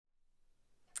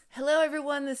Hello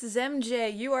everyone, this is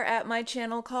MJ. You are at my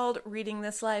channel called Reading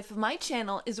This Life. My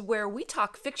channel is where we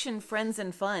talk fiction, friends,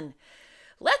 and fun.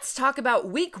 Let's talk about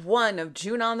week 1 of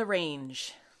June on the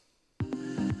Range.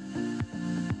 And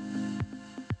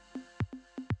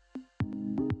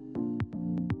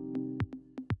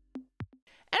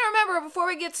remember, before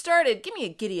we get started, give me a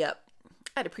giddy up.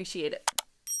 I'd appreciate it.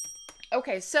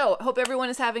 Okay, so I hope everyone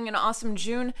is having an awesome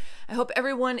June. I hope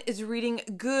everyone is reading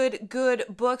good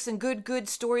books and good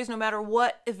stories no matter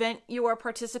what event you are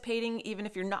participating. Even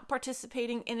if you're not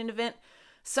participating in an event,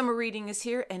 summer reading is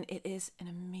here and it is an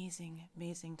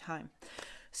amazing time.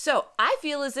 So I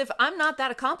feel as if I'm not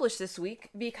that accomplished this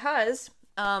week because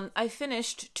I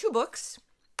finished 2 books.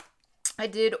 I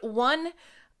did 1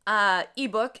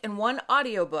 ebook and 1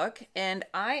 audiobook, and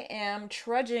I am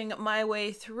trudging my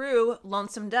way through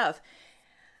Lonesome Dove.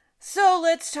 So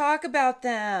let's talk about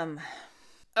them.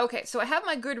 Okay, so I have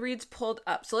my Goodreads pulled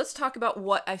up. So let's talk about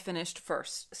what I finished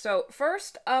first. So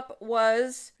first up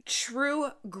was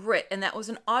True Grit, and that was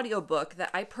an audiobook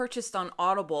that I purchased on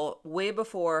Audible right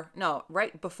before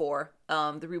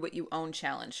the Read What You Own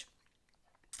challenge.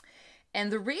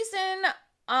 And the reason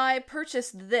I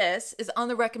purchased this is on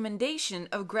the recommendation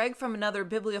of Greg from Another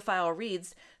Bibliophile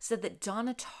Reads, said that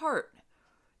Donna Tartt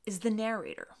is the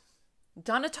narrator.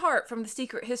 Donna Tartt from The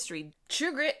Secret History.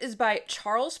 True Grit is by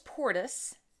Charles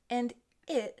Portis, and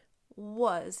it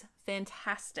was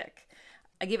fantastic.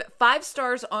 I gave it 5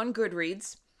 stars on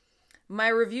Goodreads. My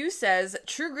review says,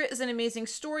 True Grit is an amazing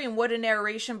story and what a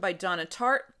narration by Donna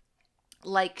Tartt.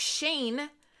 Like Shane,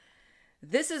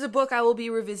 this is a book I will be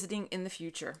revisiting in the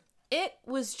future. It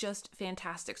was just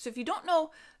fantastic. So if you don't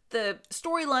know the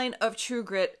storyline of True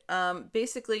Grit,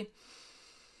 basically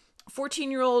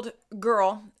 14-year-old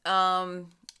girl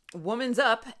woman's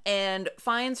up and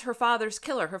finds her father's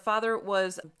killer. Her father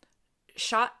was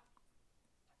shot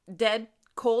dead,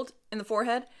 cold in the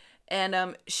forehead,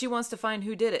 and she wants to find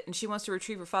who did it, and she wants to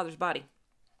retrieve her father's body.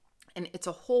 And it's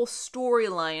a whole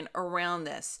storyline around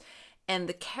this. And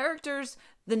the characters,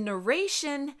 the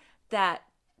narration that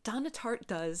Donna Tartt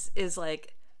does is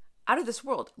like out of this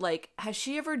world. Like, has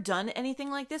she ever done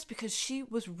anything like this? Because she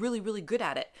was really good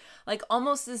at it. Like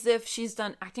almost as if she's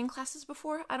done acting classes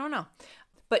before. I don't know.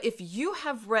 But if you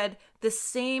have read the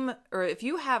same, or if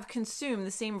you have consumed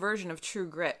the same version of True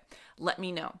Grit, let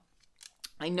me know.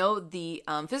 I know the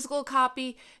physical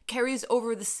copy carries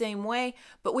over the same way,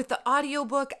 but with the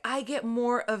audiobook, I get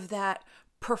more of that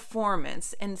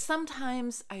performance. And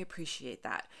sometimes I appreciate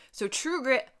that. So True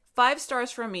Grit, 5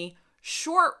 stars from me.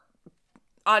 Short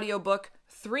audiobook,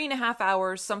 3.5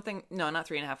 hours, no, not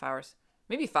 3.5 hours,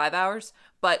 maybe 5 hours,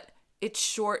 but it's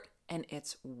short and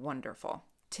it's wonderful.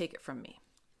 Take it from me.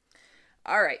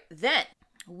 All right, then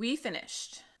we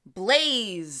finished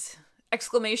Blaze!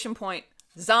 Exclamation point.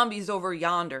 Zombies Over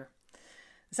Yonder.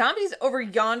 Zombies Over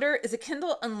Yonder is a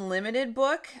Kindle Unlimited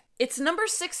book. It's number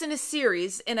 6 in a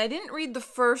series, and I didn't read the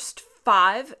first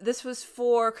 5. This was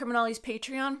for Criminali's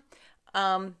Patreon.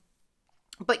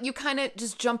 But you kind of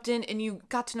just jumped in and you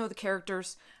got to know the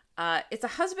characters. It's a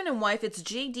husband and wife. It's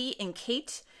JD and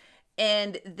Kate.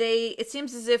 And it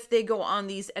seems as if they go on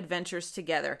these adventures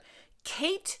together.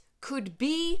 Kate could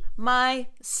be my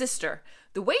sister.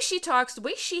 The way she talks, the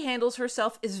way she handles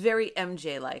herself is very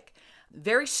MJ-like.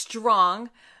 Very strong,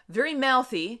 very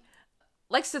mouthy.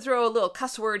 Likes to throw a little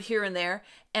cuss word here and there.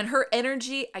 And her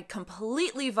energy, I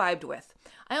completely vibed with.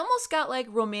 I almost got like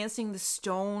Romancing the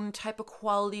Stone type of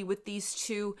quality with these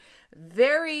two.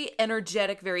 Very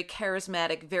energetic, very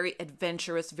charismatic, very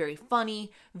adventurous, very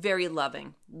funny, very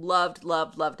loving. Loved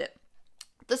it.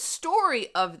 The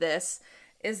story of this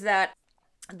is that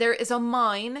there is a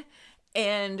mine,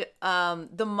 and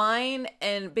the mine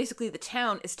and basically the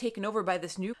town is taken over by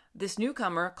this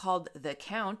newcomer called the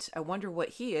Count. I wonder what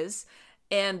he is.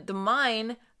 And the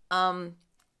mine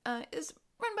is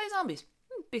run by zombies,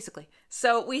 basically.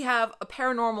 So we have a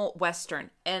paranormal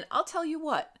Western. And I'll tell you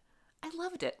what, I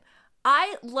loved it.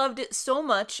 I loved it so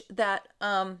much that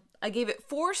I gave it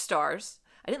 4 stars.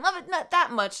 I didn't love it not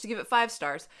that much to give it 5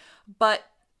 stars. But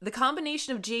the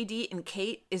combination of JD and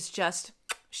Kate is just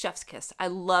chef's kiss. I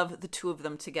love the 2 of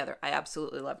them together. I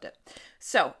absolutely loved it.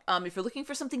 So if you're looking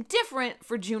for something different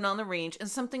for June on the Range and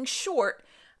something short,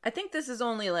 I think this is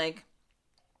only like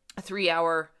a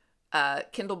 3-hour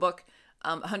Kindle book,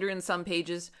 100 and some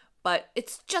pages, but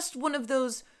it's just one of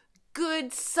those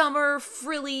good summer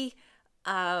frilly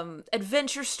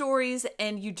adventure stories,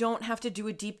 and you don't have to do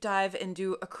a deep dive and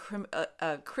do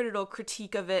a critical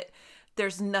critique of it.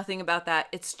 There's nothing about that.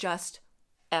 It's just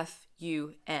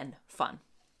fun.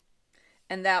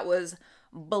 And that was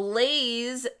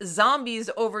Blaze Zombies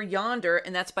Over Yonder,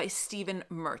 and that's by Stephen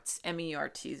Mertz,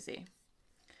 M-E-R-T-Z.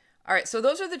 All right, so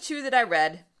those are the two that I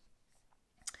read.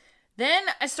 Then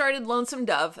I started Lonesome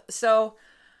Dove. So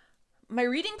my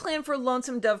reading plan for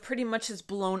Lonesome Dove pretty much has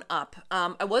blown up.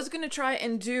 I was going to try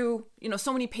and do,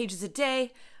 so many pages a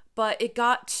day, but it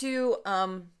got too,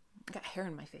 I got hair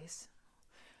in my face.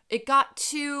 It got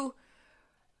too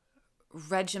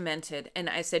regimented. And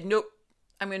I said, nope,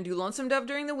 I'm going to do Lonesome Dove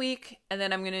during the week, and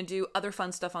then I'm going to do other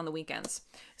fun stuff on the weekends.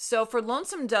 So for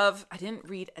Lonesome Dove, I didn't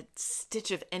read a stitch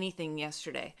of anything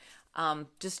yesterday.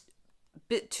 Just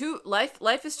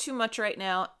life is too much right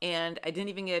now, and I didn't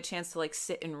even get a chance to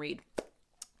sit and read.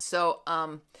 So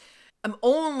I'm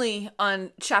only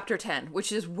on chapter 10,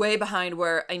 which is way behind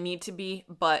where I need to be,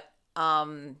 but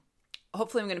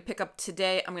hopefully I'm going to pick up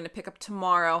today. I'm going to pick up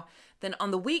tomorrow. Then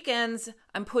on the weekends,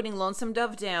 I'm putting Lonesome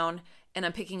Dove down, and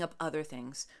I'm picking up other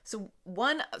things. So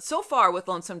far with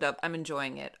Lonesome Dove, I'm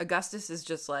enjoying it. Augustus is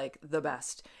just the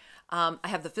best. I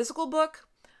have the physical book,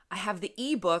 I have the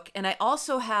ebook, and I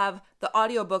also have the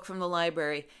audiobook from the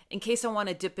library in case I want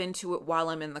to dip into it while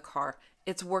I'm in the car.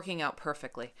 It's working out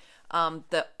perfectly.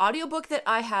 The audiobook that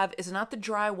I have is not the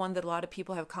dry one that a lot of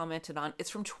people have commented on. It's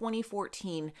from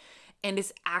 2014, and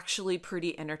it's actually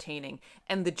pretty entertaining,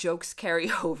 and the jokes carry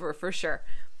over for sure.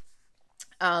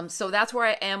 So that's where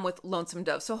I am with Lonesome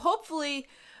Dove. So hopefully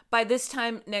by this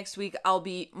time next week, I'll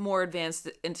be more advanced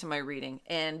into my reading.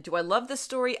 And do I love the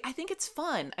story? I think it's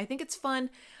fun. I think it's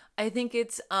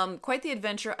quite the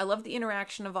adventure. I love the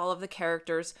interaction of all of the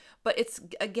characters, but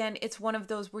it's one of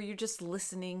those where you're just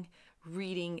listening,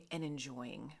 reading, and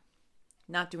enjoying,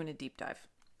 not doing a deep dive.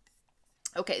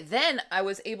 Okay, then I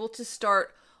was able to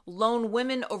start Lone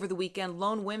Women over the weekend.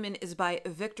 Lone Women is by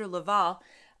Victor Laval.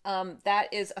 That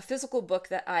is a physical book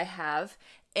that I have,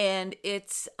 and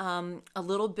it's a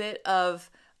little bit of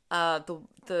an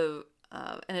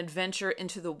adventure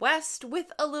into the West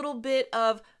with a little bit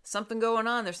of something going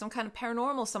on. There's some kind of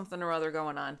paranormal something or other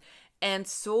going on. And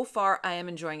so far, I am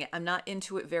enjoying it. I'm not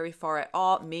into it very far at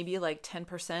all, maybe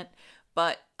 10%,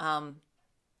 but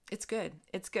it's good.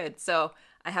 It's good. So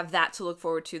I have that to look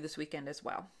forward to this weekend as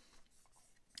well.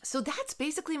 So that's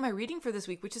basically my reading for this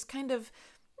week, which is kind of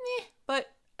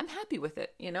but I'm happy with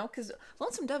it, because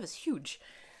Lonesome Dove is huge.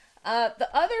 The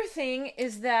other thing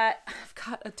is that I've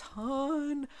got a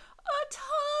ton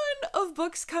of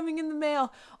books coming in the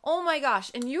mail. Oh my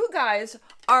gosh. And you guys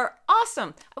are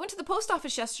awesome. I went to the post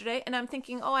office yesterday and I'm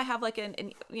thinking, I have an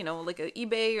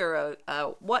eBay or a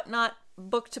whatnot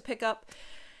book to pick up.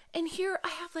 And here I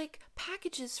have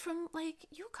packages from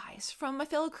you guys, from my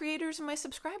fellow creators and my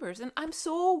subscribers. And I'm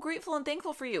so grateful and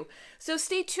thankful for you. So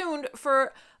stay tuned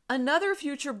for another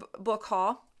future book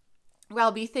haul where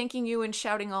I'll be thanking you and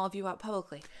shouting all of you out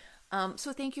publicly.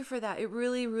 So thank you for that. It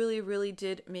really, really, really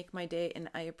did make my day, and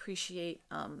I appreciate,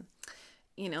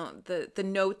 the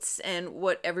notes and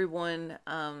what everyone,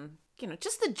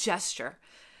 just the gesture.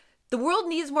 The world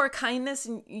needs more kindness,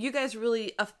 and you guys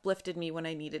really uplifted me when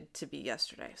I needed to be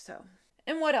yesterday. So,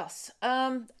 and what else?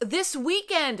 This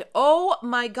weekend, oh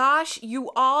my gosh,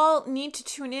 you all need to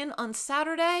tune in on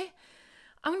Saturday.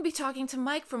 I'm going to be talking to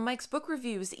Mike from Mike's Book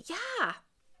Reviews. Yeah.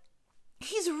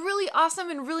 He's really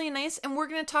awesome and really nice, and we're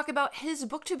going to talk about his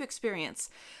Booktube experience.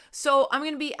 So I'm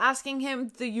going to be asking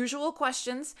him the usual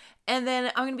questions, and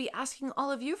then I'm going to be asking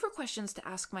all of you for questions to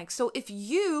ask Mike. So if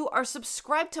you are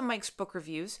subscribed to Mike's Book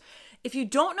Reviews, if you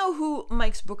don't know who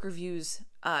Mike's Book Reviews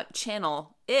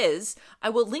channel is, I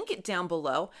will link it down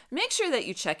below. Make sure that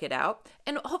you check it out,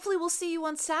 and hopefully we'll see you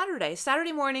on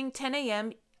Saturday morning, 10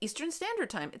 a.m. Eastern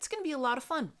Standard Time. It's going to be a lot of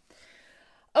fun.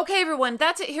 Okay, everyone,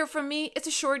 that's it here from me. It's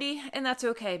a shorty, and that's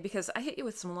okay because I hit you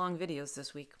with some long videos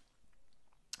this week.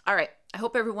 All right, I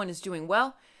hope everyone is doing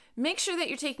well. Make sure that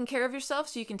you're taking care of yourself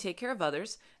so you can take care of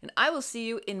others, and I will see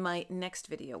you in my next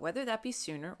video, whether that be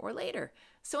sooner or later.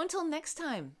 So until next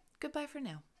time, goodbye for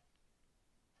now.